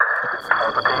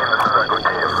Alpha team, this is Echo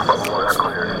team. Bubble 1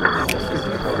 clear.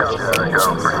 Copy, go.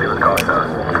 Proceed with caution.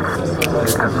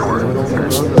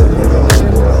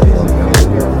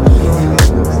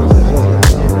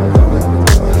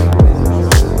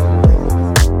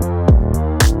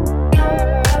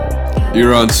 10-4.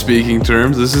 You're on Speaking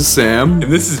Terms. This is Sam.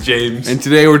 And this is James. And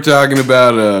today we're talking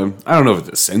about, I don't know if it's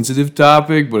a sensitive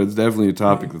topic, but it's definitely a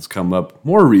topic that's come up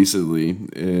more recently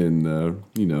in,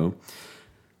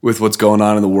 with what's going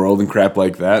on in the world and crap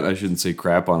like that. I shouldn't say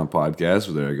crap on a podcast,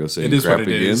 but there I go saying crap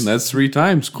again. Is. That's 3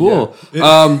 times. Cool.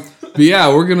 Yeah, but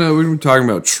yeah, we're gonna be talking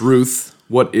about truth.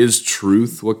 What is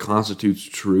truth? What constitutes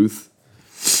truth?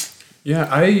 Yeah,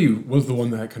 I was the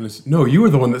one that No, you were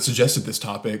the one that suggested this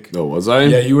topic. Oh, was I?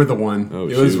 Yeah, you were the one. Oh,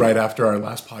 it was shoot. right after our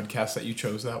last podcast that you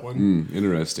chose that one.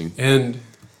 Interesting. And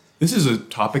this is a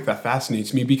topic that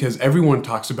fascinates me because everyone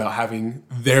talks about having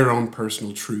their own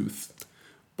personal truth.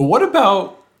 But what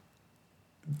about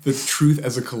the truth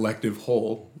as a collective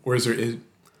whole? Or is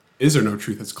there no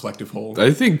truth as a collective whole?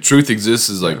 I think truth exists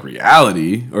as like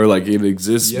reality, or like it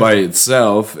exists by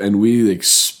itself, and we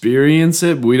experience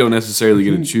it, but we don't necessarily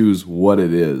get to choose what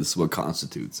it is, what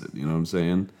constitutes it. You know what I'm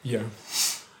saying? Yeah.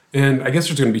 And I guess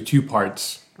there's going to be 2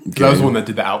 parts. Okay. I was the one that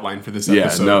did the outline for this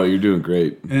episode. Yeah, no, you're doing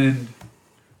great. And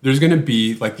there's going to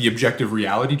be like the objective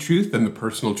reality truth and the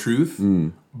personal truth,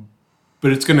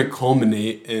 but it's going to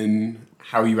culminate in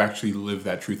how you actually live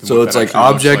that truth. And so it's like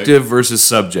objective versus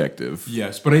subjective.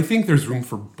 Yes, but I think there's room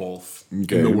for both in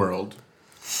the world.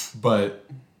 But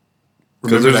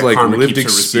because there's like lived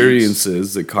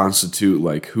experiences that constitute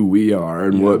like who we are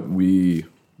and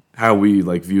how we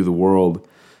like view the world,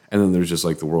 and then there's just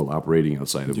like the world operating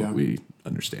outside of what we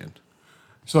understand.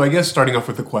 So I guess starting off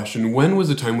with the question, when was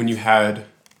the time when you had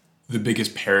the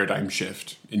biggest paradigm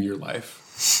shift in your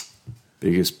life?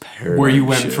 Biggest paradigm where you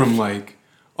went shift. From like,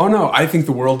 oh no, I think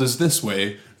the world is this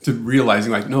way, to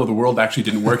realizing like, no, the world actually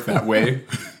didn't work that way.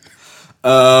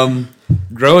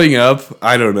 Growing up,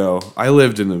 I don't know. I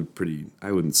lived in a pretty,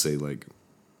 I wouldn't say like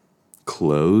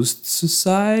closed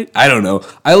society. I don't know.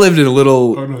 I lived in a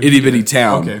little itty bitty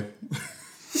town. Okay.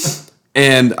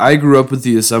 And I grew up with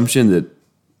the assumption that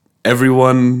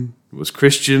everyone was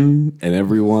Christian and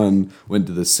everyone went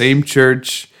to the same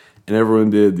church and everyone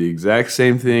did the exact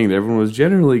same thing and everyone was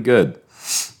generally good.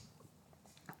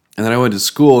 And then I went to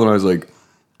school and I was like,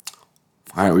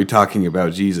 why aren't we talking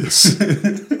about Jesus?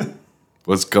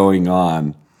 What's going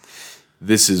on?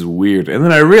 This is weird. And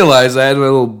then I realized I had my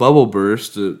little bubble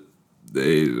burst at,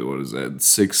 5,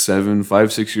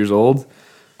 6 years old.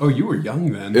 Oh, you were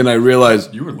young then. And I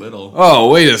realized, you were little.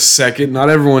 Oh, wait a second. Not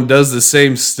everyone does the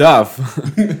same stuff.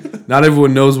 Not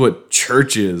everyone knows what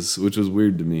church is, which was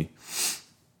weird to me.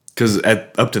 Because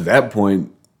up to that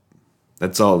point,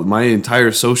 that's all. My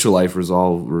entire social life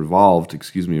revolved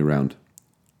around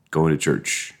going to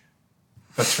church.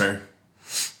 That's fair.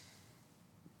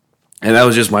 And that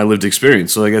was just my lived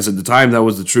experience. So I guess at the time, that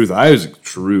was the truth.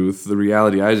 The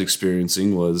reality I was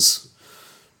experiencing was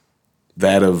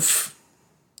that of,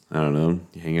 I don't know,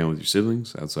 you hang out with your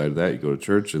siblings. Outside of that, you go to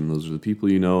church, and those are the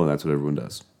people you know, and that's what everyone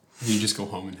does. You just go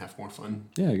home and have more fun.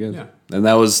 Yeah, I guess. Yeah. And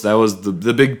that was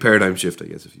the big paradigm shift, I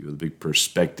guess, if you will. The big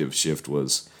perspective shift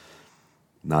was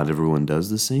not everyone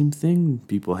does the same thing.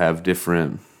 People have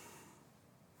different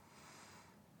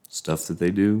stuff that they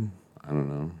do. I don't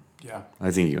know. Yeah.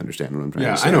 I think you understand what I'm trying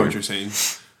to say. Yeah, I know what you're saying.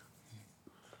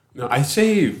 No, I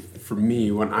say for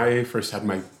me, when I first had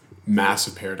my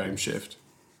massive paradigm shift,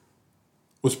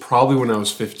 was probably when I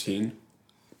was 15.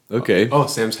 Okay. Oh,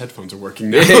 Sam's headphones are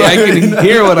working now. Hey, I can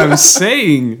hear what I'm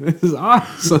saying. This is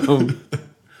awesome.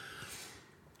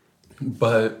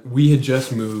 But we had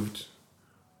just moved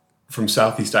from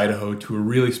southeast Idaho to a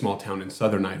really small town in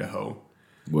southern Idaho.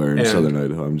 Where in southern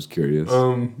Idaho? I'm just curious.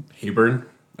 Hayburn.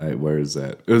 Where is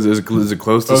that? Is it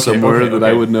close to somewhere that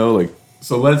I would know? Like,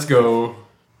 so let's go.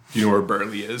 Do you know where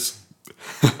Burley is?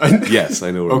 Yes, I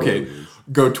know where Burley is.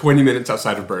 Go 20 minutes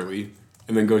outside of Burley,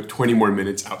 and then go 20 more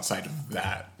minutes outside of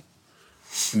that.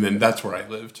 And then that's where I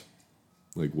lived.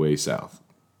 Like way south.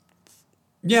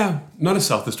 Yeah, not as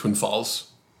south as Twin Falls.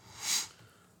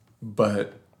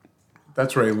 But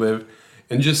that's where I lived.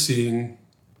 And just seeing,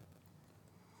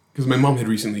 because my mom had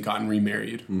recently gotten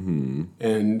remarried. Mm-hmm.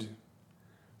 And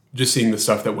just seeing the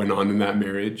stuff that went on in that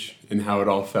marriage and how it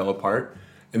all fell apart.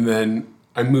 And then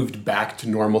I moved back to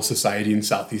normal society in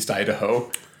southeast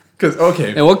Idaho.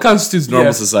 And what constitutes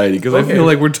normal society? Because I feel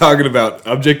like we're talking about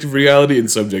objective reality and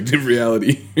subjective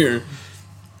reality here.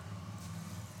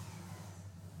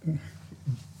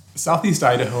 Southeast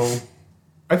Idaho,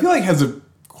 I feel like has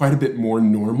quite a bit more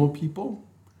normal people.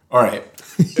 All right.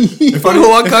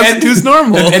 What constitutes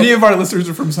normal? If any of our listeners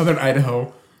are from southern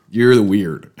Idaho, You're the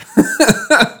weird.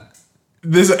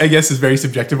 This, I guess, is very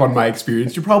subjective on my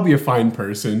experience. You're probably a fine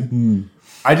person.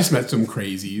 I just met some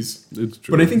crazies. It's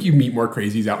true. But I think you meet more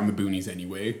crazies out in the boonies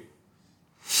anyway.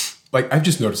 Like, I've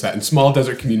just noticed that in small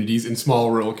desert communities, in small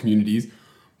rural communities,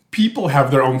 people have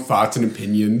their own thoughts and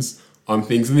opinions on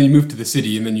things. And then you move to the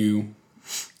city and then you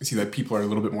see that people are a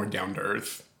little bit more down to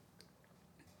earth.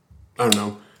 I don't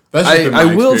know. That's just been my I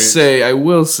will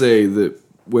experience. say that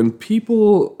when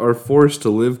people are forced to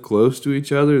live close to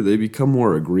each other, they become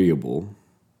more agreeable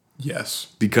Yes.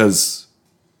 because,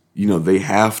 they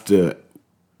have to,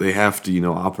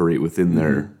 operate within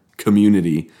their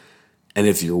community. And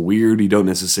if you're weird, you don't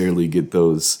necessarily get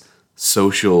those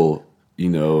social,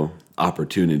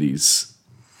 opportunities.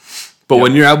 But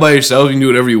when you're out by yourself, you can do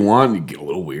whatever you want. You get a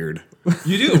little weird.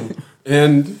 You do.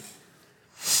 And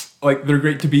like, they're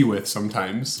great to be with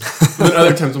sometimes. But then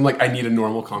other times I'm like, I need a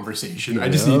normal conversation. I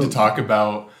just need to talk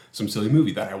about some silly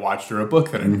movie that I watched or a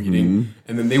book that I'm reading.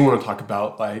 And then they want to talk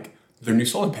about like their new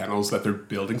solar panels that they're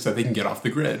building so that they can get off the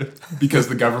grid because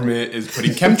the government is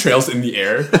putting chemtrails in the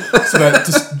air so that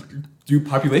just do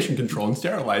population control and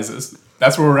sterilize us.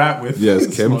 That's where we're at with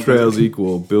Yes, small chemtrails business.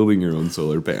 equal building your own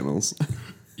solar panels.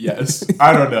 Yes.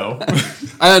 I don't know.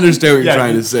 I understand what you're Yeah,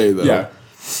 trying to say, though. Yeah.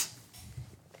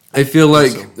 I feel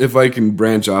like, So- if I can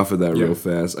branch off of that Yeah. real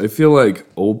fast, I feel like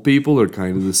old people are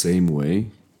kind of the same way.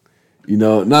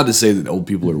 Not to say that old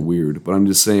people are weird, but I'm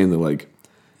just saying that, like,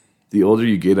 the older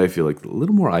you get, I feel like the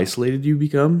little more isolated you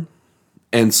become.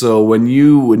 And so when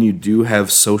you do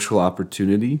have social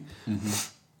opportunity,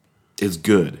 it's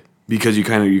good because you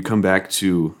come back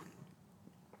to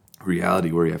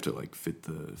reality where you have to like fit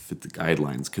the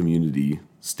guidelines, community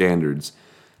standards,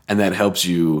 and that helps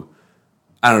you.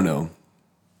 I don't know.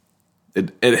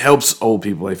 It helps old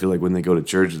people. I feel like when they go to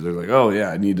church, they're like, oh yeah,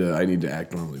 I need to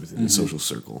act normally within the social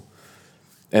circle,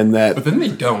 and that. But then they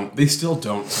don't. They still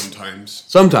don't sometimes.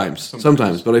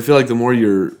 Sometimes, but I feel like the more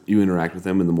you interact with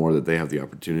them, and the more that they have the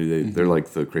opportunity, they're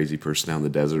like the crazy person out in the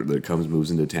desert that moves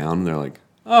into town, and they're like,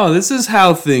 "Oh, this is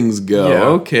how things go." Yeah.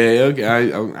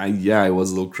 Okay, I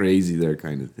was a little crazy there,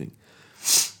 kind of thing.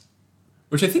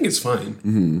 Which I think is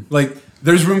fine. Like,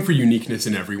 there's room for uniqueness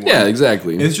in everyone. Yeah,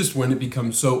 exactly. It's just when it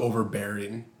becomes so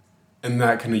overbearing and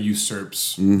that kind of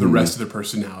usurps the rest of their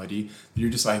personality, you're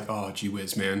just like, oh, gee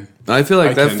whiz, man. I feel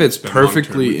like I that can fits spend long term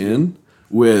perfectly with you. in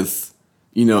with,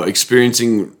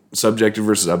 experiencing subjective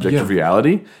versus objective Yeah.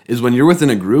 reality is when you're within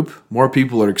a group, more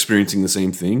people are experiencing the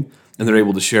same thing and they're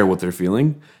able to share what they're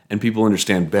feeling and people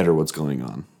understand better what's going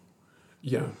on.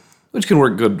 Yeah. Which can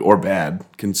work good or bad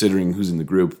considering who's in the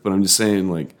group. But I'm just saying,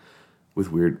 like,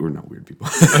 with not weird people.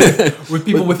 With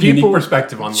people with people- unique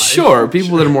perspective on life. Sure,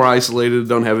 people that are more isolated,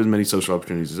 don't have as many social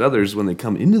opportunities as others, when they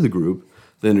come into the group,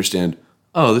 they understand,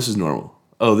 oh, this is normal.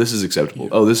 Oh, this is acceptable.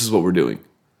 Oh, this is what we're doing.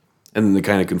 And then they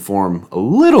kind of conform a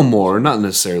little more, not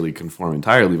necessarily conform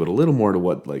entirely, but a little more to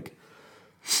what, like,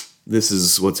 this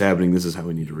is what's happening, this is how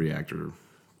we need to react or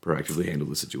proactively handle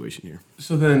the situation here.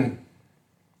 So then,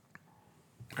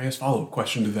 I guess follow-up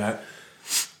question to that.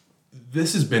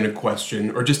 This has been a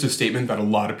question or just a statement that a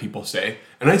lot of people say.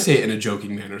 And I say it in a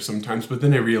joking manner sometimes, but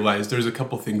then I realize there's a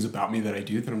couple things about me that I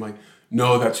do that I'm like,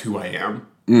 no, that's who I am.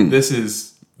 This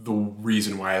is the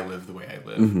reason why I live the way I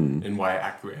live and why I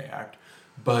act the way I act.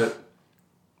 But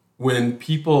when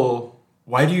people,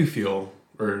 why do you feel,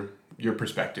 or your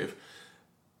perspective,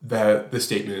 that the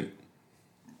statement,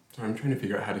 sorry, I'm trying to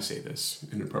figure out how to say this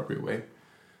in an appropriate way.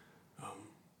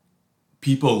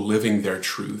 People living their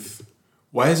truth,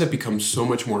 why has it become so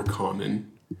much more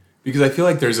common? Because I feel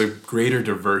like there's a greater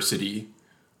diversity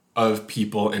of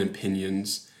people and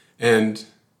opinions and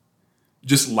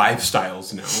just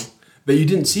lifestyles now that you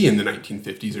didn't see in the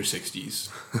 1950s or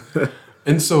 60s.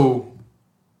 And so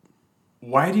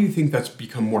why do you think that's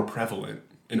become more prevalent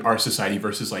in our society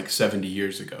versus like 70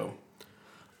 years ago?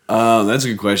 That's a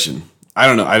good question. I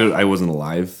don't know. I wasn't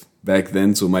alive back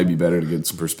then, so it might be better to get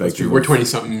some perspective. We're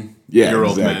 20-something Yeah, year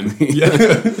old exactly. men.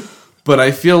 Yeah. But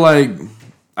I feel like,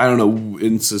 I don't know,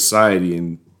 in society,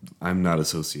 and I'm not a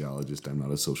sociologist, I'm not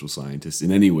a social scientist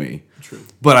in any way. True.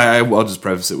 But I'll just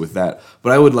preface it with that.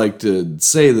 But I would like to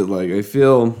say that, like, I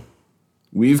feel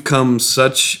we've come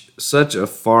such a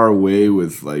far way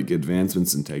with, like,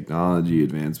 advancements in technology,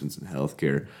 advancements in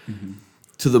healthcare,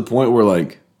 to the point where,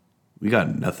 like, we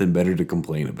got nothing better to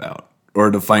complain about or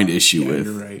to find issue with.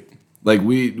 You're right. Like,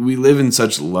 we live in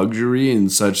such luxury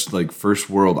and such, like, first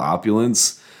world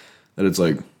opulence that it's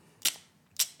like,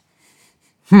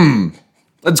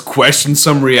 let's question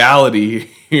some reality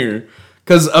here.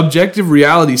 Because objective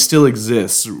reality still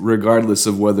exists, regardless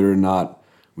of whether or not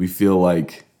we feel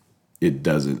like it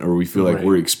doesn't, or we feel like Right.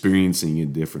 we're experiencing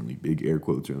it differently. Big air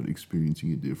quotes around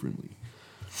experiencing it differently.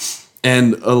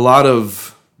 And a lot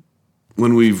of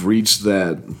when we've reached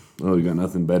that, oh, we got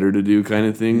nothing better to do kind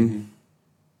of thing,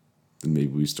 then maybe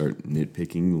we start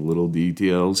nitpicking the little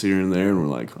details here and there, and we're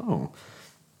like, oh,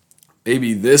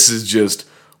 maybe this is just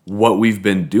what we've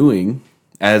been doing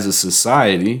as a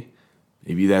society.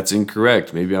 Maybe that's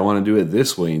incorrect. Maybe I want to do it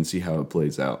this way and see how it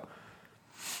plays out.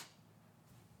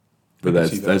 But I can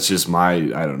see that. that's just my,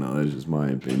 I don't know, that's just my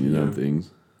opinion on things.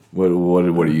 What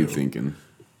are you thinking?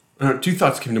 2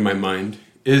 thoughts came to my mind.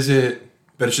 Is it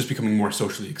that it's just becoming more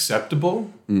socially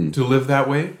acceptable to live that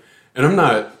way? And I'm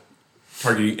not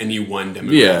targeting any one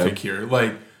demographic here.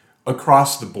 Like,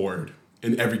 across the board,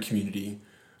 in every community,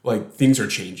 like, things are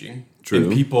changing. True.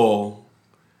 And people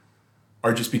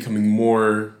are just becoming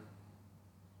more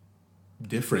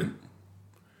different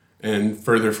and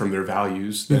further from their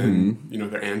values than,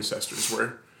 their ancestors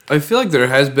were. I feel like there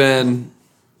has been,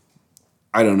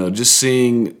 I don't know, just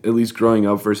seeing, at least growing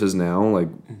up versus now, like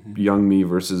young me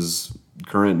versus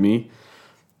current me,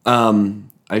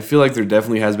 I feel like there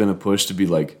definitely has been a push to be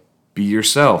like, be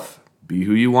yourself, be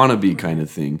who you want to be kind of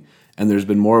thing. And there's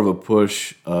been more of a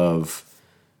push of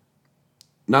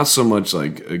not so much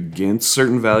like against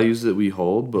certain values that we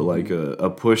hold, but like a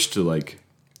push to like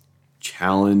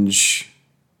challenge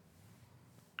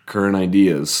current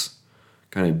ideas,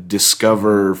 kind of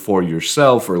discover for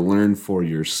yourself or learn for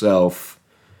yourself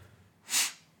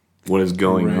what is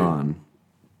going Right. on.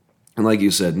 And like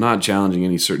you said, not challenging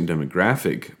any certain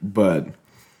demographic, but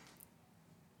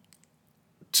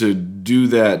to do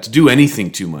that, to do anything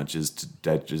too much is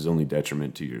only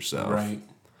detriment to yourself. Right.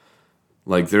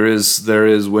 Like there is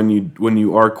when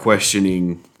you are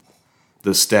questioning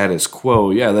the status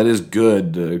quo, yeah, that is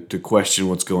good to question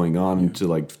what's going on, to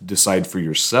like decide for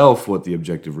yourself what the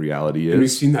objective reality And we've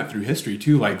is. seen that through history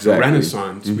too. Like Exactly. the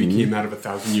Renaissance, we came out of a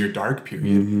 1,000-year dark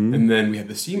period, and then we had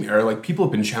the steam era. Like people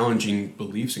have been challenging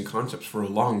beliefs and concepts for a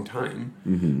long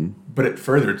time, but it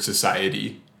furthered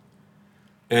society.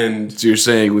 And So you're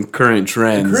saying with current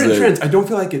trends, I don't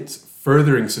feel like it's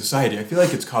furthering society. I feel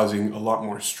like it's causing a lot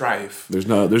more strife. there's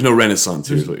no renaissance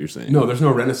here, is what you're saying. No, there's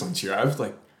no Renaissance here. I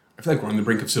feel like we're on the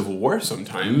brink of civil war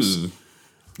sometimes.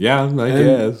 Yeah, I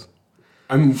guess.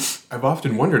 I've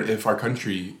often wondered if our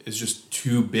country is just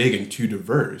too big and too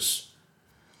diverse.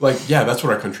 Like, yeah, that's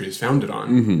what our country is founded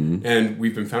on. And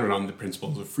we've been founded on the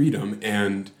principles of freedom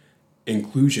and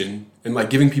inclusion and like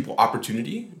giving people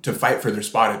opportunity to fight for their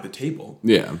spot at the table.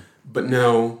 Yeah. But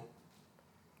now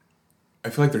I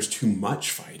feel like there's too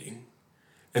much fighting.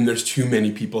 And there's too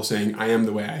many people saying, I am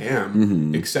the way I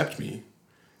am, accept me.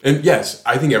 And yes,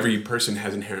 I think every person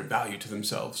has inherent value to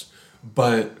themselves.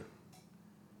 But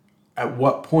at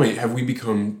what point have we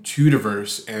become too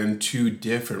diverse and too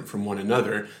different from one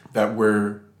another that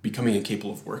we're becoming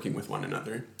incapable of working with one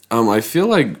another? I feel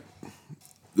like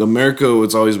America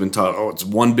has always been taught, it's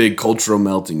one big cultural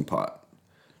melting pot,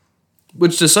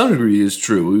 which to some degree is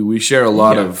true. We share a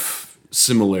lot of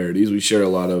similarities. We share a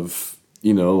lot of,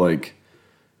 like,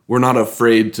 we're not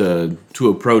afraid to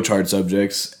approach hard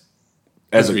subjects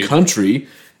as Agreed. a country,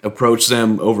 approach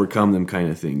them, overcome them kind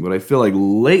of thing. But I feel like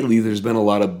lately there's been a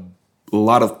lot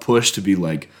of push to be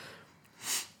like,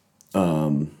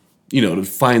 to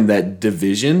find that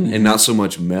division and not so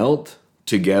much melt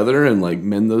together and like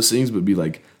mend those things, but be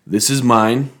like, this is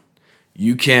mine.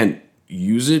 You can't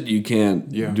use it. You can't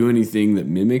do anything that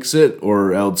mimics it,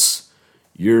 or else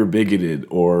you're bigoted,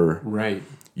 or Right.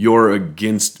 you're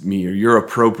against me, or you're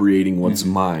appropriating what's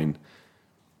mine.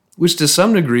 Which to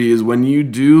some degree is when you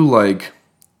do like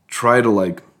try to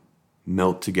like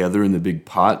melt together in the big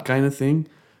pot kind of thing,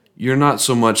 you're not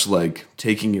so much like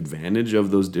taking advantage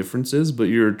of those differences, but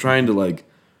you're trying to like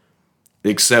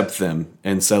accept them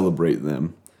and celebrate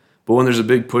them. But when there's a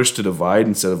big push to divide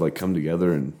instead of like come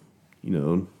together and,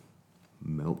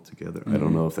 melt together. I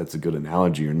don't know if that's a good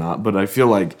analogy or not, but I feel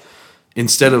like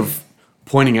instead of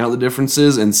pointing out the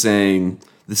differences and saying,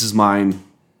 this is mine,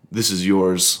 this is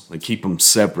yours, like keep them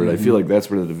separate, I feel like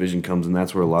that's where the division comes, and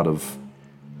that's where a lot of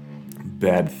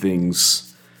bad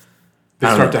things They I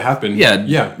don't start know. to happen.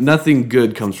 Yeah. Nothing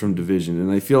good comes from division.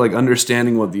 And I feel like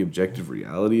understanding what the objective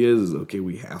reality is okay,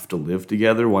 we have to live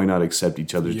together. Why not accept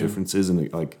each other's differences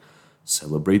and like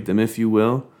celebrate them, if you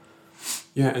will?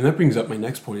 Yeah, and that brings up my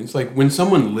next point. It's like when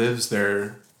someone lives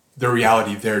their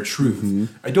reality, their truth,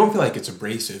 I don't feel like it's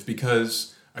abrasive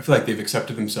because I feel like they've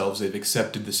accepted themselves, they've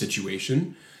accepted the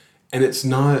situation, and it's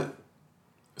not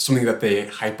something that they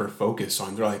hyper focus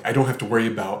on. They're like, I don't have to worry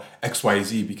about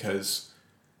XYZ because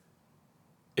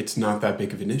it's not that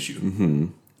big of an issue.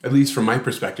 At least from my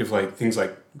perspective, like things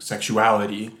like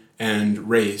sexuality and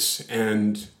race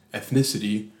and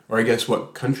ethnicity, or I guess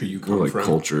what country you come Or like from,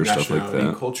 culture, stuff like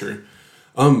nationality, that. culture.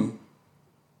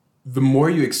 The more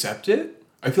you accept it,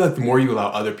 I feel like the more you allow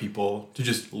other people to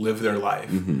just live their life.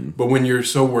 But when you're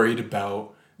so worried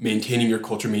about maintaining your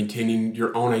culture, maintaining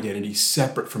your own identity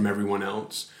separate from everyone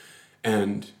else,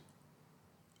 and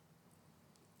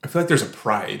I feel like there's a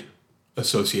pride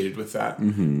associated with that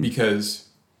because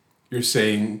you're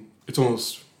saying it's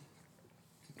almost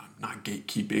not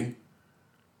gatekeeping,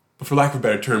 but for lack of a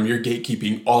better term, you're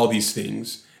gatekeeping all these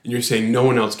things and you're saying no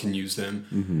one else can use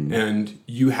them and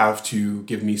you have to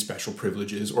give me special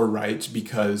privileges or rights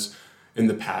because in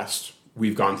the past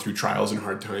we've gone through trials and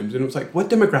hard times. And it was like, what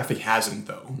demographic hasn't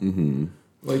though?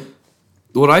 Like,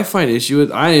 What I find issue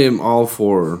with, I am all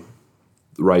for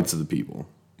the rights of the people.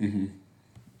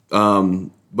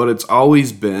 But it's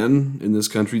always been in this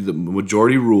country the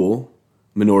majority rule,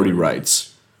 minority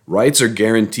rights. Rights are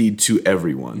guaranteed to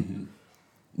everyone.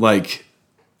 Like,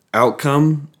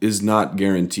 outcome is not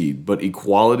guaranteed, but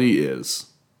equality is.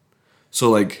 So,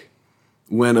 like,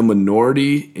 when a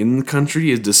minority in the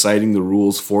country is deciding the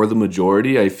rules for the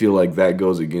majority, I feel like that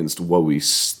goes against what we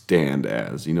stand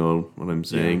as. You know what I'm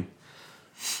saying?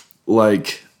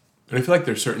 Like, and I feel like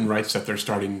there's certain rights that they're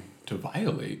starting to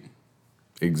violate.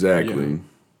 exactly. Yeah.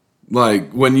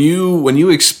 Like when you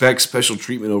expect special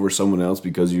treatment over someone else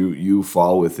because you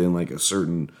fall within like a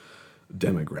certain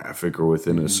demographic or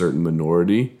within a certain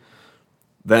minority,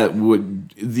 that would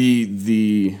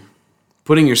the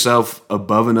putting yourself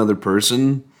above another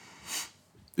person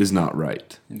is not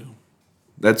right. No.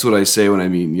 That's what I say when I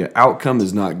mean, yeah, outcome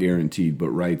is not guaranteed, but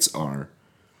rights are.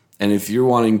 And if you're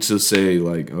wanting to say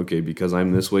like, okay, because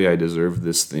I'm this way, I deserve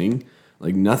this thing,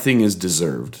 like nothing is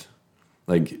deserved.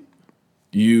 Like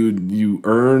you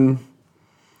earn,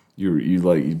 you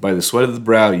like by the sweat of the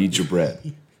brow, you eat your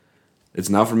bread. It's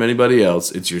not from anybody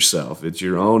else. It's yourself. It's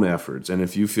your own efforts. And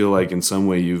if you feel like in some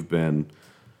way you've been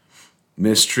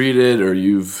mistreated or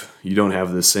you don't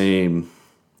have the same,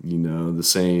 you're not on the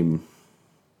same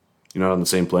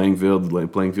playing field. The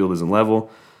playing field isn't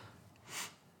level.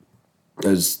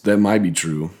 That might be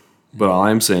true. But all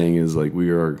I'm saying is like we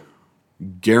are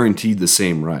guaranteed the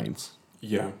same rights.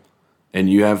 Yeah. And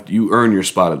you earn your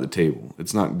spot at the table.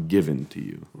 It's not given to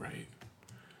you. Right.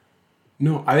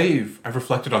 No, I've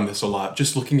reflected on this a lot,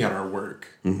 just looking at our work.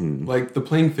 Like the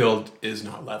playing field is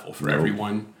not level for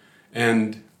everyone,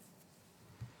 and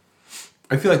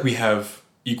I feel like we have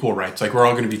equal rights. Like we're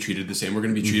all going to be treated the same. We're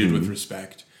going to be treated with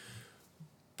respect,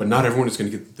 but not everyone is going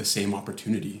to get the same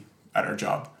opportunity at our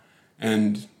job.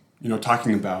 And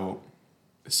talking about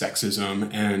sexism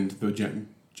and the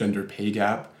gender pay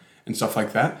gap and stuff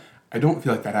like that, I don't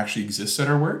feel like that actually exists at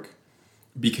our work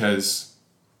because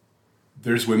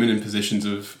there's women in positions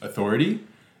of authority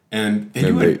and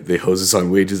they hose us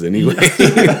on wages anyway.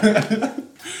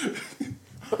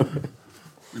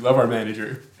 We love our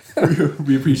manager.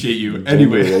 We appreciate you.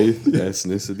 Anyway,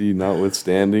 ethnicity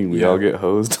notwithstanding, we all get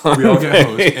hosed on. We all get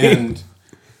hosed. And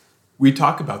we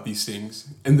talk about these things.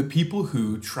 And the people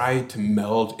who try to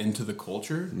meld into the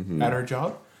culture at our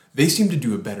job, they seem to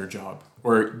do a better job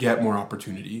or get more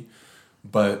opportunity.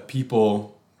 But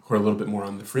people who are a little bit more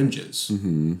on the fringes,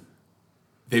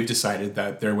 they've decided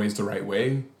that their way is the right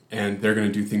way and they're going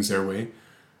to do things their way.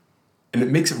 And it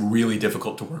makes it really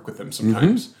difficult to work with them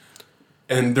sometimes.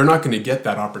 And they're not going to get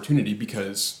that opportunity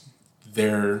because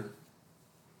they're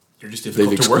just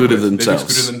difficult to work with. They've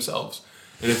excluded themselves.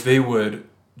 And if they would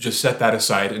just set that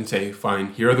aside and say,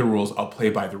 fine, here are the rules, I'll play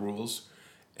by the rules,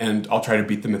 and I'll try to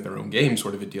beat them at their own game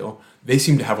sort of a deal, they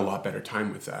seem to have a lot better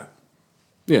time with that.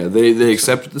 Yeah, they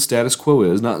accept what the status quo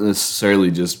is, not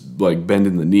necessarily just like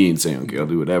bending the knee and saying, okay, I'll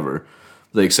do whatever.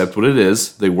 They accept what it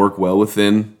is. They work well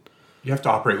within. You have to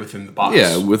operate within the box.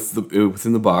 Yeah,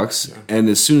 within the box. Yeah. And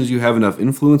as soon as you have enough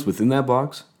influence within that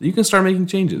box, you can start making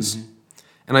changes.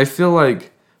 And I feel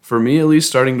like, for me at least,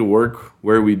 starting to work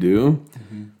where we do,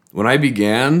 when I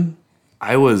began,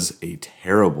 I was a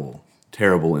terrible,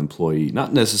 terrible employee.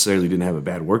 Not necessarily didn't have a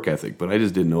bad work ethic, but I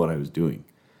just didn't know what I was doing.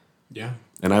 Yeah.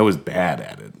 And I was bad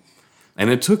at it.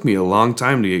 And it took me a long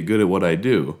time to get good at what I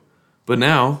do. But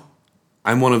now,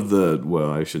 I'm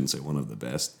I shouldn't say one of the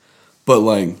best, but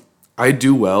like, I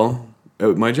do well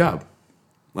at my job.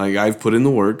 Like, I've put in the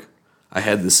work. I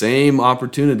had the same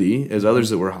opportunity as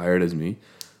others that were hired as me.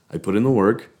 I put in the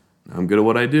work. I'm good at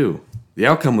what I do. The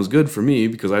outcome was good for me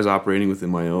because I was operating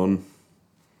within my own,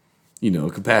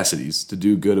 capacities to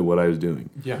do good at what I was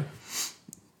doing. Yeah.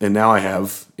 And now I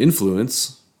have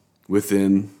influence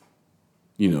within,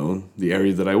 the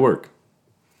area that I work.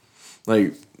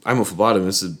 Like, I'm a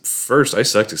phlebotomist. At first, I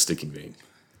sucked at sticking vein.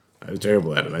 I was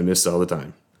terrible at it. I missed all the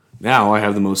time. Now I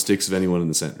have the most sticks of anyone in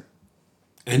the center.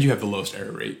 And you have the lowest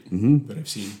error rate that I've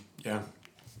seen. Yeah.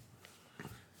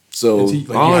 So Like,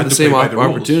 you all had had the to same play by the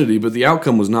rules. opportunity, but the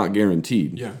outcome was not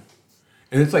guaranteed. Yeah.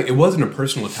 And it's like, it wasn't a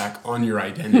personal attack on your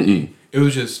identity. It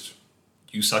was just,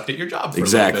 you sucked at your job for a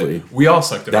Exactly. little bit. We all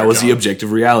sucked at That our was the job.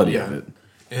 objective reality of Yeah. it.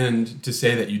 And to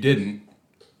say that you didn't,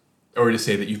 or to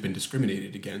say that you've been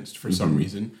discriminated against for some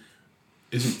reason,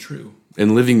 isn't true.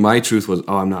 And living my truth was,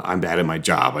 I'm bad at my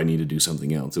job. I need to do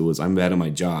something else. It was, I'm bad at my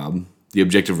job. The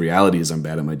objective reality is I'm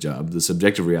bad at my job. The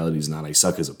subjective reality is not I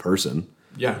suck as a person.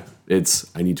 Yeah. It's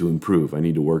I need to improve. I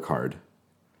need to work hard.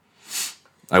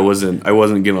 I wasn't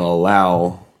going to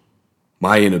allow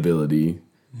my inability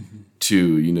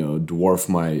to, dwarf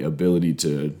my ability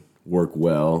to work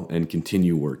well and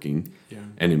continue working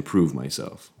and improve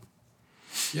myself.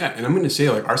 Yeah, and I'm going to say,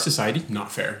 like, our society,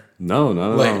 not fair. No.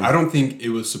 Like, I don't think it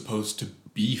was supposed to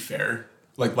be fair.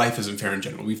 Like, life isn't fair in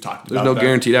general. We've talked about There's no that.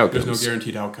 guaranteed outcomes. There's no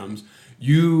guaranteed outcomes.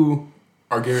 You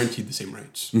are guaranteed the same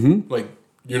rights. Like,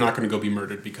 you're not going to go be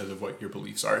murdered because of what your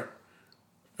beliefs are.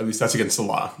 At least that's against the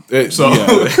law. That's I'm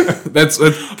it's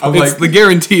like- the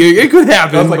guarantee. It could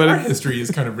happen, I was like, but our history is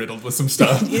kind of riddled with some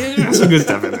stuff. there's some good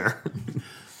stuff in there.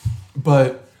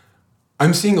 But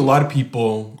I'm seeing a lot of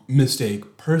people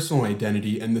mistake personal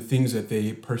identity and the things that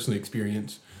they personally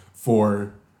experience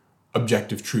for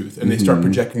objective truth. And they start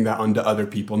projecting that onto other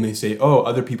people. And they say, oh,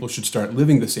 other people should start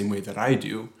living the same way that I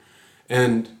do.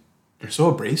 And they're so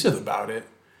abrasive about it.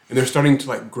 And they're starting to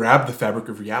like grab the fabric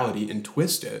of reality and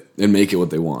twist it And make it what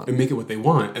they want. and make it what they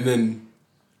want. And then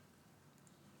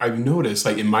I've noticed,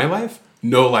 like in my life,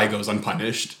 no lie goes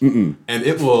unpunished. And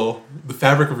the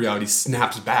fabric of reality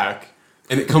snaps back.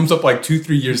 And it comes up like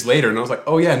 2-3 years later. And I was like,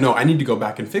 oh yeah, no, I need to go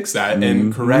back and fix that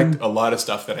and correct a lot of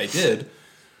stuff that I did.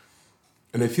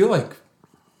 And I feel like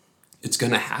it's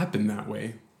going to happen that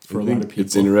way for a lot of people.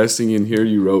 It's interesting in here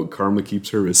you wrote karma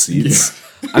keeps her receipts.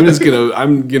 I'm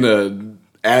gonna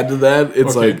add to that.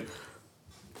 It's Okay. like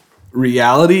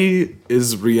reality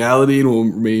is reality and will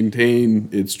maintain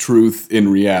its truth in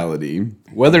reality.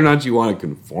 Whether or not you want to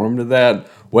conform to that,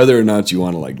 whether or not you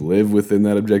want to like live within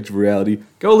that objective reality,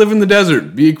 go live in the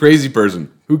desert, be a crazy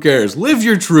person. Who cares? Live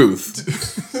your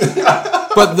truth.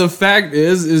 But the fact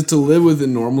is to live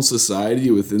within normal society,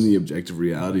 within the objective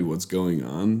reality of what's going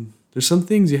on, there's some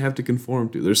things you have to conform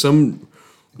to. There's some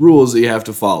rules that you have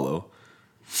to follow.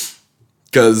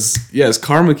 Because, yes,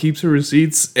 karma keeps her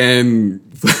receipts, and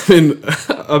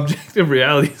objective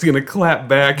reality is going to clap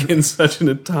back in such an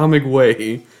atomic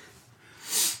way.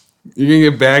 You're going to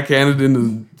get backhanded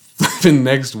into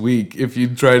next week if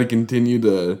you try to continue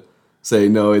to say,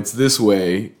 no, it's this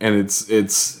way, and it's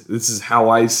this is how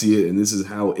I see it, and this is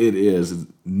how it is.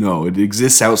 No, it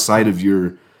exists outside of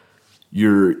your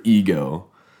ego.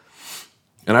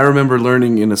 And I remember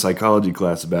learning in a psychology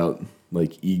class about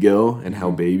like ego and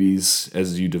how babies,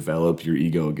 as you develop, your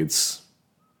ego gets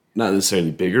not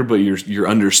necessarily bigger, but your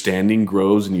understanding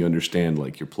grows and you understand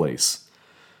like your place.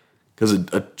 Because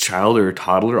a child or a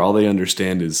toddler, all they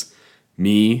understand is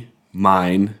me,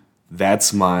 mine,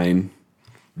 that's mine,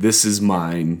 this is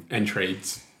mine. And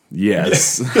trades.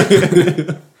 Yes.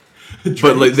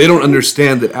 But like they don't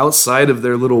understand that outside of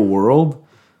their little world,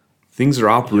 things are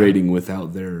operating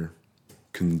without their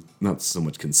not so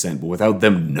much consent, but without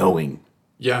them knowing.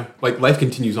 Yeah, like life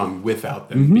continues on without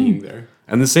them being there.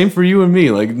 And the same for you and me.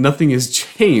 Like nothing has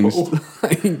changed. Oh.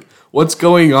 Like what's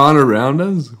going on around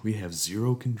us, we have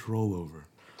zero control over.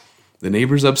 The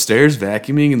neighbors upstairs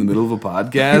vacuuming in the middle of a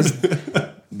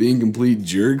podcast, being complete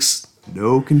jerks,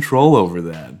 no control over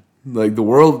that. Like the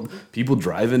world, people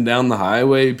driving down the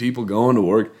highway, people going to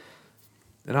work,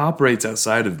 it operates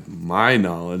outside of my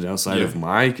knowledge, outside of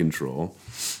my control.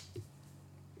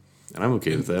 And I'm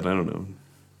okay with that. I don't know.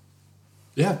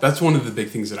 Yeah, that's one of the big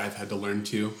things that I've had to learn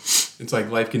too. It's like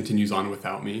life continues on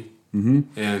without me.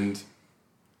 And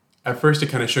at first it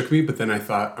kind of shook me, but then I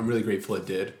thought I'm really grateful it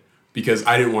did. Because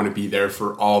I didn't want to be there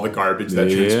for all the garbage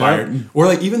that transpired. Or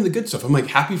like even the good stuff. I'm like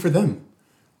happy for them.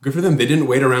 Good for them. They didn't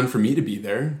wait around for me to be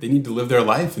there. They need to live their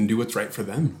life and do what's right for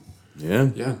them. Yeah.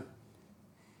 Yeah.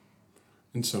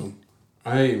 And so,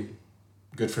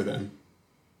 good for them.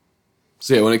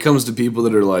 So yeah, when it comes to people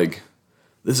that are like,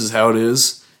 this is how it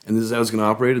is, and this is how it's going to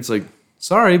operate, it's like,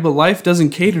 sorry, but life doesn't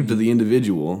cater to the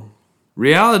individual.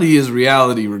 Reality is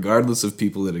reality regardless of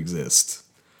people that exist.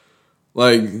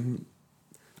 Like,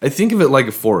 I think of it like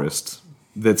a forest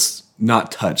that's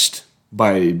not touched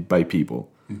by people.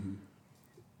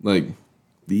 Like,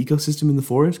 the ecosystem in the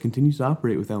forest continues to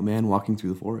operate without man walking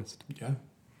through the forest. Yeah.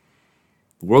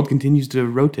 The world continues to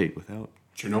rotate without.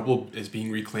 Chernobyl is being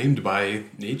reclaimed by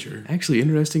nature. Actually,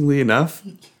 interestingly enough,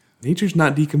 nature's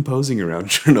not decomposing around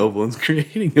Chernobyl and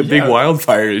creating a big Yeah.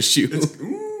 wildfire issue.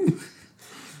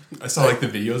 I saw like the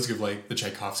videos of like the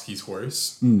Tchaikovsky's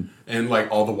horse and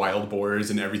like all the wild boars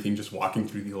and everything just walking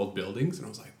through the old buildings, and I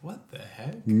was like, what the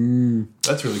heck?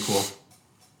 That's really cool.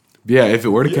 Yeah, if it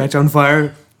were to Yeah. catch on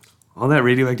fire, all that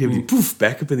radioactivity, poof,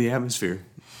 back up in the atmosphere.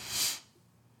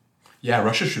 Yeah,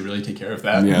 Russia should really take care of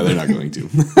that. Yeah, they're not going to.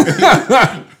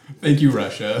 Thank you,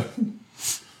 Russia.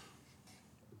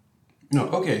 No,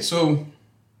 okay, so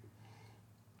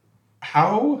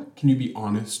how can you be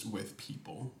honest with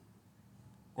people?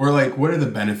 Or like, what are the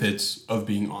benefits of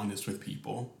being honest with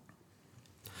people?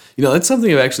 You know, that's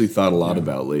something I've actually thought a lot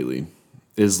about lately.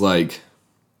 Is like,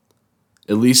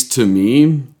 at least to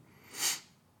me,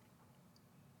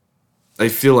 I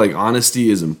feel like honesty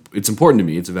it's important to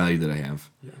me. It's a value that I have.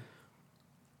 Yeah.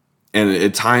 And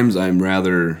at times I'm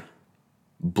rather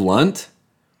blunt,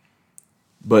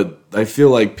 but I feel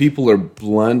like people are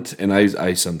blunt, and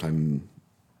I sometimes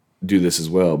do this as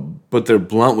well, but they're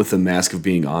blunt with the mask of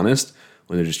being honest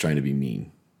when they're just trying to be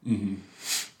mean. Mm-hmm.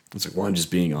 It's like, well, I'm just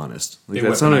being honest. Like, They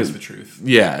weaponize the truth.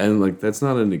 Yeah, and like that's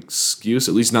not an excuse,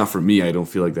 at least not for me. I don't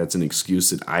feel like that's an excuse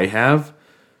that I have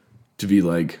to be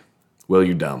like, well,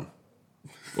 you're dumb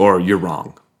or you're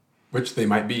wrong. Which they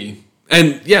might be.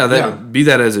 And be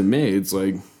that as it may, it's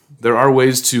like there are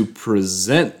ways to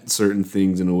present certain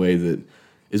things in a way that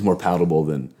is more palatable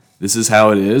than this is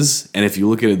how it is. And if you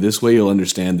look at it this way, you'll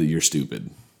understand that you're stupid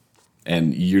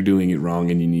and you're doing it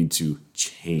wrong and you need to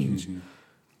change. Mm-hmm.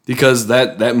 Because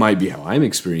that might be how I'm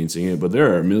experiencing it, but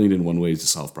there are 1,000,001 ways to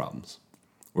solve problems.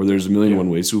 Or there's 1,000,001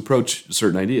 ways to approach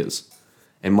certain ideas.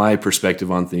 And my perspective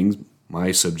on things,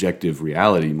 my subjective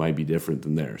reality might be different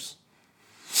than theirs.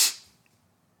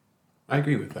 I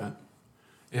agree with that.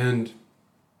 And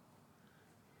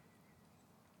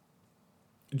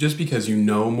just because you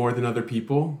know more than other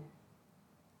people,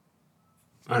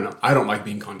 I don't know. I don't like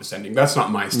being condescending. That's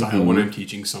not my style when I'm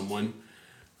teaching someone.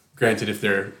 Granted, if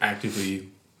they're actively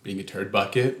being a turd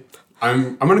bucket,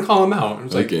 I'm going to call them out.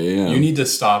 It's like, you need to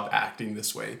stop acting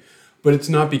this way. But it's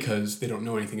not because they don't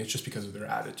know anything. It's just because of their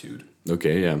attitude.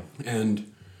 Okay, yeah.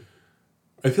 And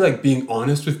I feel like being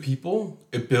honest with people,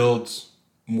 it builds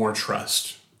more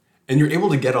trust. And you're able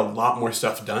to get a lot more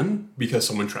stuff done because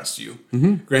someone trusts you.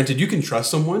 Mm-hmm. Granted, you can trust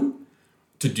someone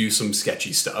to do some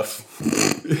sketchy stuff.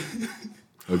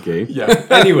 Okay. Yeah.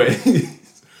 Anyway.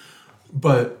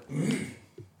 But,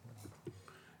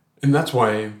 and that's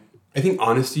why I think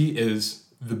honesty is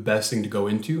the best thing to go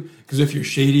into. Because if you're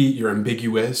shady, you're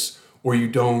ambiguous, or you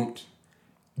don't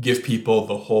give people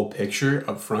the whole picture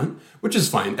up front, which is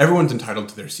fine. Everyone's entitled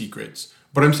to their secrets.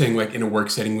 But I'm saying, like, in a work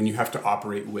setting, when you have to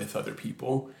operate with other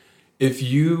people, if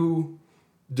you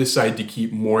decide to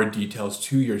keep more details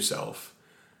to yourself,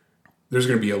 there's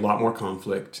going to be a lot more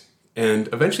conflict. And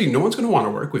eventually, no one's going to want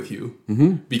to work with you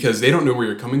because they don't know where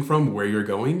you're coming from, where you're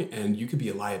going, and you could be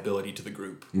a liability to the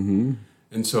group. Mm-hmm.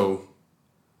 And so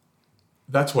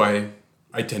that's why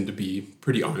I tend to be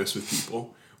pretty honest with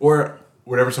people. Or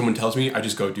whatever someone tells me, I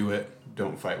just go do it.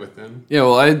 Don't fight with them. Yeah,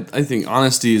 well, I think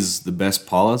honesty is the best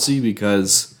policy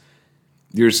because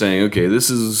you're saying, okay, this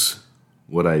is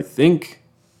what I think.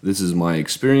 This is my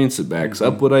experience that backs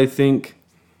up what I think.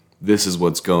 This is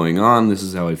what's going on. This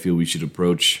is how I feel we should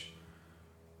approach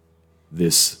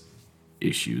this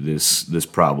issue, this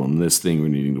problem, this thing we're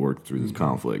needing to work through, this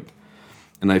conflict.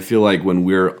 And I feel like when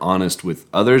we're honest with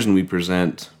others and we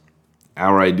present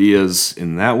our ideas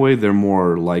in that way, they're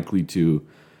more likely to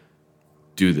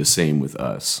do the same with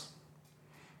us.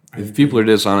 If people are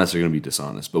dishonest, they're going to be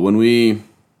dishonest. But when we,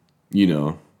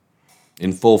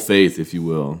 in full faith, if you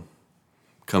will,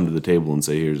 come to the table and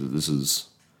say, this is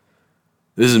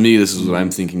me, this is what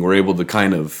I'm thinking, we're able to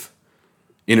kind of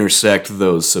intersect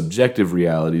those subjective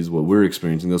realities, what we're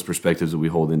experiencing, those perspectives that we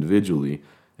hold individually,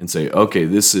 and say, okay,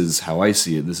 this is how I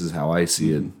see it, this is how I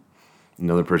see it.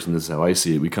 Another person, this is how I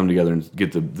see it. We come together and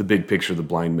get the big picture of the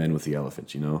blind man with the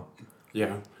elephant,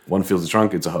 Yeah. One feels the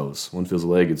trunk, it's a hose. One feels the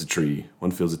leg, it's a tree.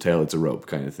 One feels the tail, it's a rope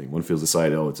kind of thing. One feels the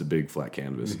side, it's a big flat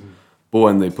canvas. Mm-hmm. But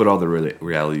when they put all the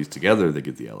realities together, they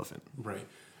get the elephant. Right.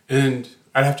 And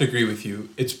I'd have to agree with you.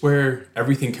 It's where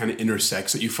everything kind of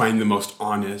intersects that you find the most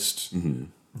honest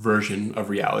version of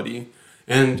reality.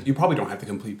 And you probably don't have the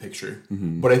complete picture.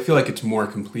 Mm-hmm. But I feel like it's more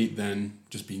complete than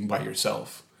just being by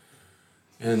yourself.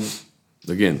 And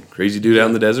again, crazy dude out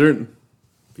in the desert,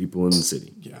 people in the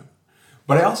city. Yeah.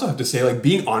 But I also have to say, like,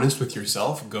 being honest with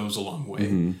yourself goes a long way.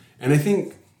 Mm-hmm. And I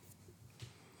think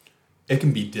it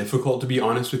can be difficult to be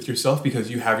honest with yourself because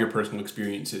you have your personal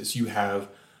experiences. You have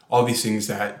all these things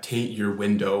that taint your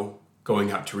window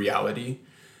going out to reality.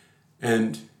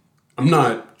 And I'm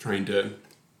not trying to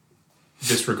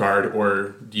disregard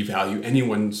or devalue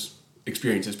anyone's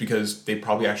experiences because they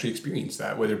probably actually experienced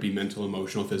that, whether it be mental,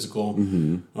 emotional, physical.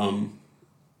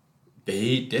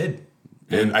 They did.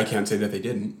 And I can't say that they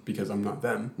didn't because I'm not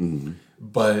them.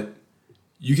 But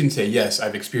you can say, yes,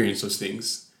 I've experienced those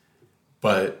things,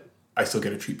 but I still got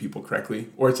to treat people correctly.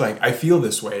 Or it's like, I feel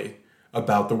this way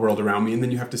about the world around me. And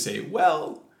then you have to say,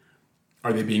 well,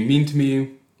 are they being mean to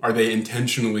me? Are they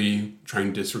intentionally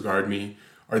trying to disregard me?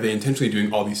 Are they intentionally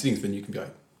doing all these things? Then you can be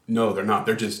like, no, they're not.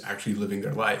 They're just actually living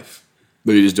their life.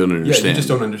 But you just don't understand. Yeah, you just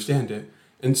don't understand it.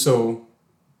 And so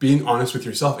being honest with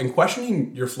yourself and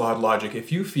questioning your flawed logic,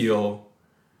 if you feel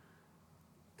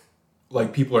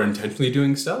like people are intentionally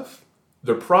doing stuff,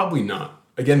 they're probably not.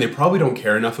 Again, they probably don't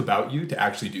care enough about you to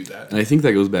actually do that. And I think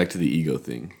that goes back to the ego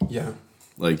thing. Yeah.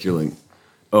 Like you're like,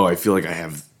 oh, I feel like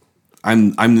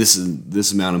I'm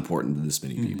this amount important to this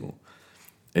many people.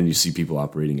 And you see people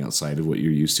operating outside of what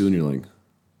you're used to and you're like,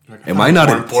 am I not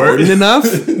important enough?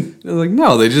 They're like,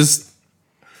 no, they just,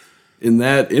 in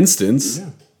that instance,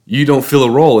 you don't fill a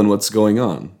role in what's going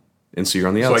on. And so you're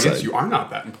on the outside. So I guess you are not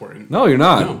that important. No, you're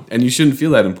not. No. And you shouldn't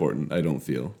feel that important, I don't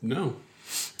feel. No.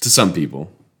 To some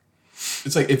people.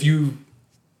 It's like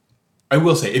I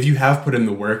will say, if you have put in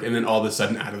the work and then all of a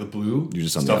sudden out of the blue, You're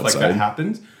just on the stuff like outside. that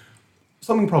happens,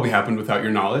 something probably happened without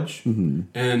your knowledge.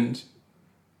 And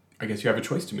I guess you have a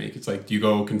choice to make. It's like, do you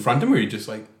go confront them or you just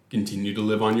like continue to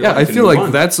live on your life? I and feel move like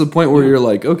on? that's the point where you're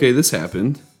like, okay, this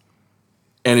happened.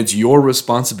 And it's your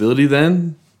responsibility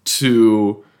then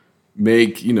to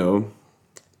make, what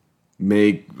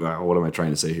am I trying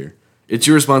to say here? It's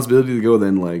your responsibility to go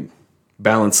then like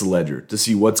balance the ledger to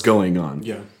see what's going on.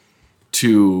 Yeah.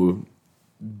 To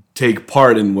take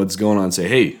part in what's going on and say,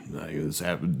 hey, this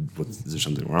happened. Is there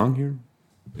something wrong here?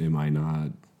 Am I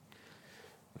not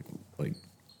like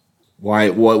why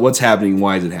what's happening?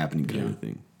 Why is it happening kind of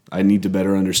thing? I need to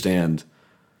better understand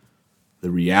the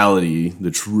reality,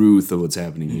 the truth of what's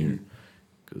happening here.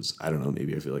 Because I don't know,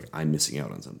 maybe I feel like I'm missing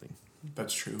out on something.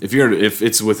 That's true. If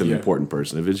it's with an important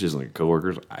person, if it's just like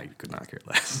coworkers, I could not care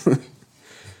less.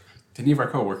 Any of our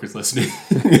coworkers listening?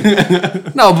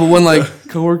 No, but when like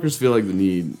coworkers feel like the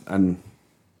need, and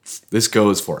this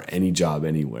goes for any job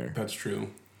anywhere. That's true.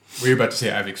 Were you about to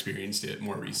say I've experienced it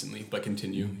more recently, but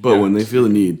continue. But when they feel the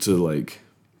need to like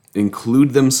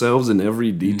include themselves in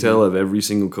every detail of every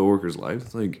single coworker's life,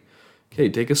 it's like, okay,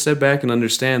 take a step back and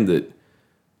understand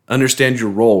your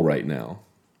role right now.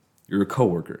 You're a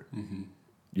coworker.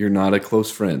 You're not a close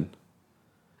friend.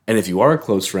 And if you are a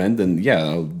close friend, then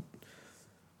yeah,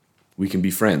 we can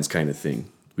be friends kind of thing.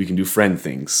 We can do friend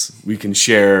things. We can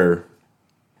share,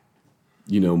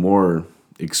 more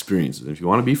experiences. If you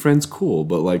want to be friends, cool.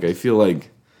 But like, I feel like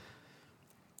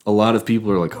a lot of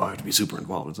people are like, oh, I have to be super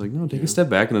involved. It's like, no, take a step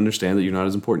back and understand that you're not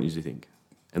as important as you think.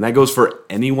 And that goes for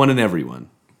anyone and everyone.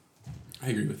 I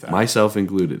agree with that. Myself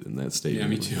included in that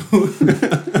statement. Yeah, me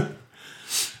too.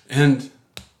 And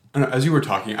I don't know, as you were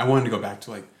talking, I wanted to go back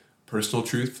to like personal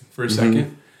truth for a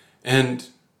second. And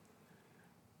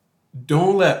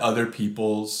don't let other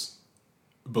people's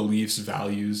beliefs,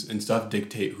 values, and stuff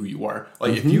dictate who you are.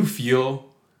 Like if you feel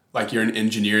like you're an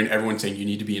engineer and everyone's saying you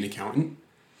need to be an accountant,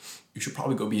 you should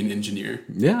probably go be an engineer.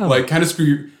 Yeah. Like kind of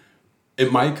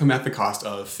it might come at the cost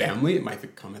of family. It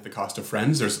might come at the cost of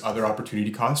friends. There's other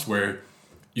opportunity costs where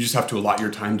you just have to allot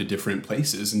your time to different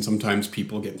places. And sometimes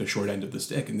people get the short end of the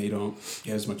stick and they don't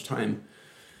get as much time.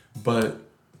 But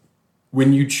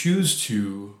when you choose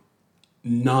to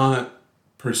not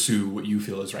pursue what you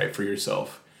feel is right for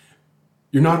yourself,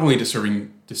 you're not only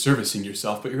disservicing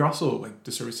yourself, but you're also like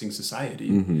disservicing society.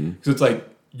 Because it's like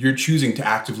you're choosing to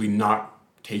actively not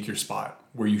take your spot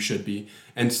where you should be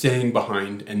and staying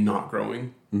behind and not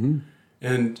growing.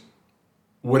 And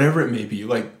whatever it may be,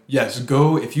 like, yes,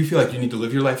 go, if you feel like you need to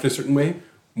live your life in a certain way,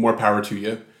 more power to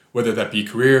you. Whether that be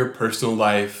career, personal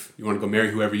life, you want to go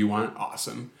marry whoever you want,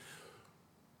 awesome.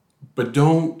 But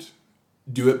don't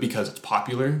do it because it's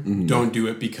popular. Don't do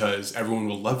it because everyone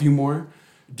will love you more.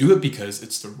 Do it because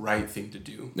it's the right thing to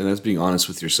do. And that's being honest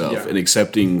with yourself Yeah. and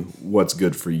accepting what's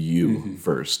good for you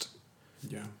first.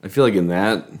 Yeah. I feel like in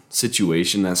that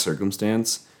situation, that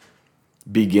circumstance,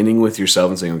 beginning with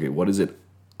yourself and saying, okay, what is it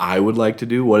I would like to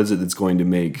do? What is it that's going to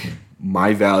make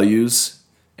my values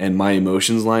and my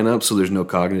emotions line up so there's no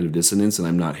cognitive dissonance and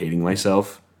I'm not hating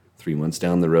myself 3 months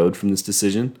down the road from this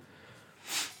decision?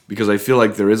 Because I feel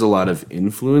like there is a lot of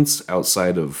influence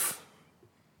outside of...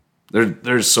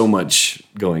 There's so much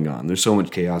going on. There's so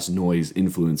much chaos, noise,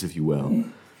 influence, if you will.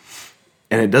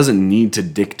 And it doesn't need to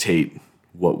dictate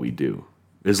what we do.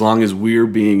 As long as we're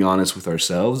being honest with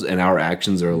ourselves and our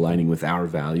actions are aligning with our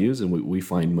values and what we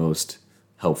find most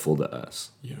helpful to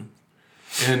us. Yeah.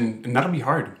 And that'll be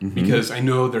hard because I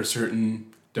know there's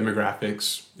certain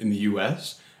demographics in the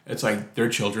US. It's like their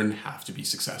children have to be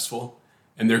successful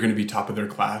and they're going to be top of their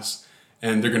class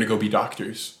and they're going to go be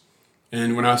doctors.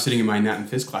 And when I was sitting in my Nat and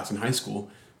Phys class in high school,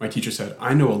 my teacher said,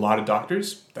 I know a lot of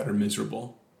doctors that are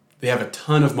miserable. They have a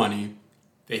ton of money.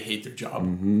 They hate their job.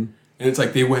 And it's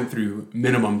like they went through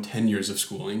minimum 10 years of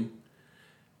schooling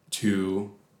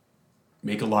to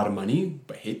make a lot of money,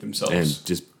 but hate themselves. And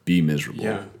just be miserable.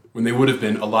 Yeah, when they would have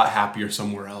been a lot happier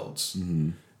somewhere else.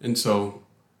 And so,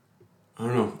 I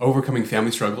don't know, overcoming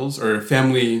family struggles or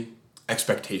family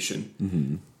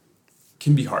expectation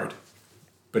can be hard.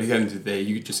 But at the end of the day,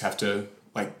 you just have to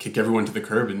like kick everyone to the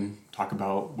curb and talk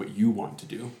about what you want to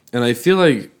do. And I feel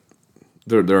like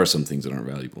there are some things that aren't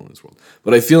valuable in this world.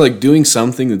 But I feel like doing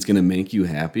something that's going to make you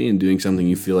happy and doing something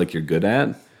you feel like you're good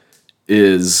at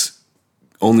is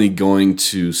only going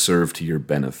to serve to your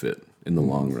benefit in the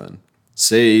long run.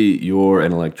 Say you're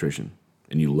an electrician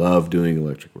and you love doing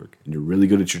electric work and you're really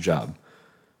good at your job.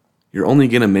 You're only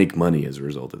going to make money as a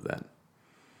result of that.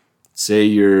 Say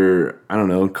you're, I don't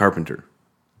know, carpenter.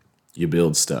 You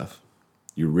build stuff.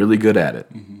 You're really good at it.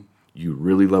 You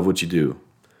really love what you do.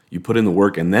 You put in the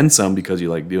work and then some because you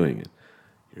like doing it.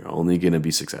 You're only going to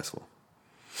be successful.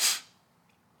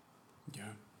 Yeah.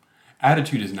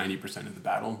 Attitude is 90% of the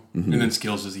battle, and then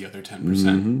skills is the other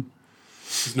 10%.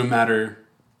 Because no matter,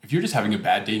 if you're just having a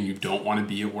bad day and you don't want to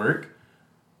be at work,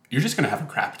 you're just going to have a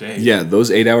crap day. Yeah, those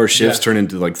 8-hour shifts turn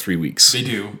into like 3 weeks. They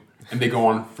do. And they go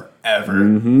on forever.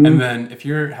 And then if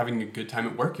you're having a good time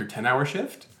at work, your 10-hour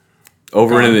shift,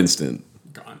 Over gone. in an instant.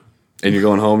 Gone. And you're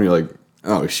going home, you're like,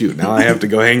 oh, shoot, now I have to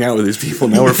go hang out with these people.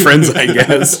 Now we're friends, I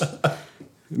guess.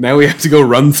 Now we have to go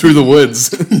run through the woods.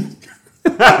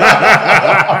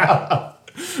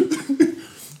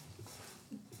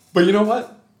 But you know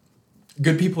what?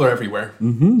 Good people are everywhere.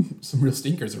 Some real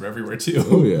stinkers are everywhere, too.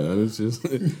 Oh, yeah,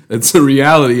 it's a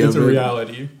reality It's of a it.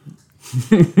 reality.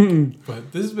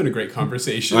 But this has been a great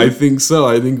conversation. I think so.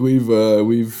 I think we've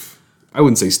I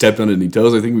wouldn't say stepped on any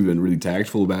toes. I think we've been really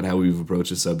tactful about how we've approached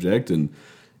the subject and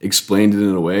explained it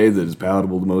in a way that is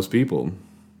palatable to most people.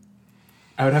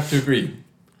 I would have to agree.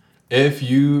 If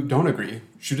you don't agree,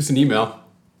 shoot us an email.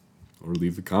 Or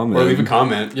leave a comment. Or leave a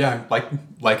comment. Yeah,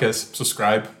 like us,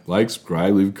 subscribe. Like,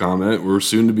 subscribe, leave a comment. We're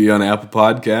soon to be on Apple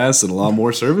Podcasts and a lot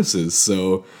more services.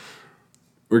 So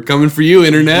we're coming for you,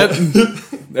 Internet.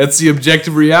 That's the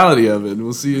objective reality of it.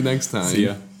 We'll see you next time. See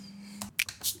ya.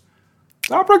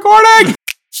 Stop recording!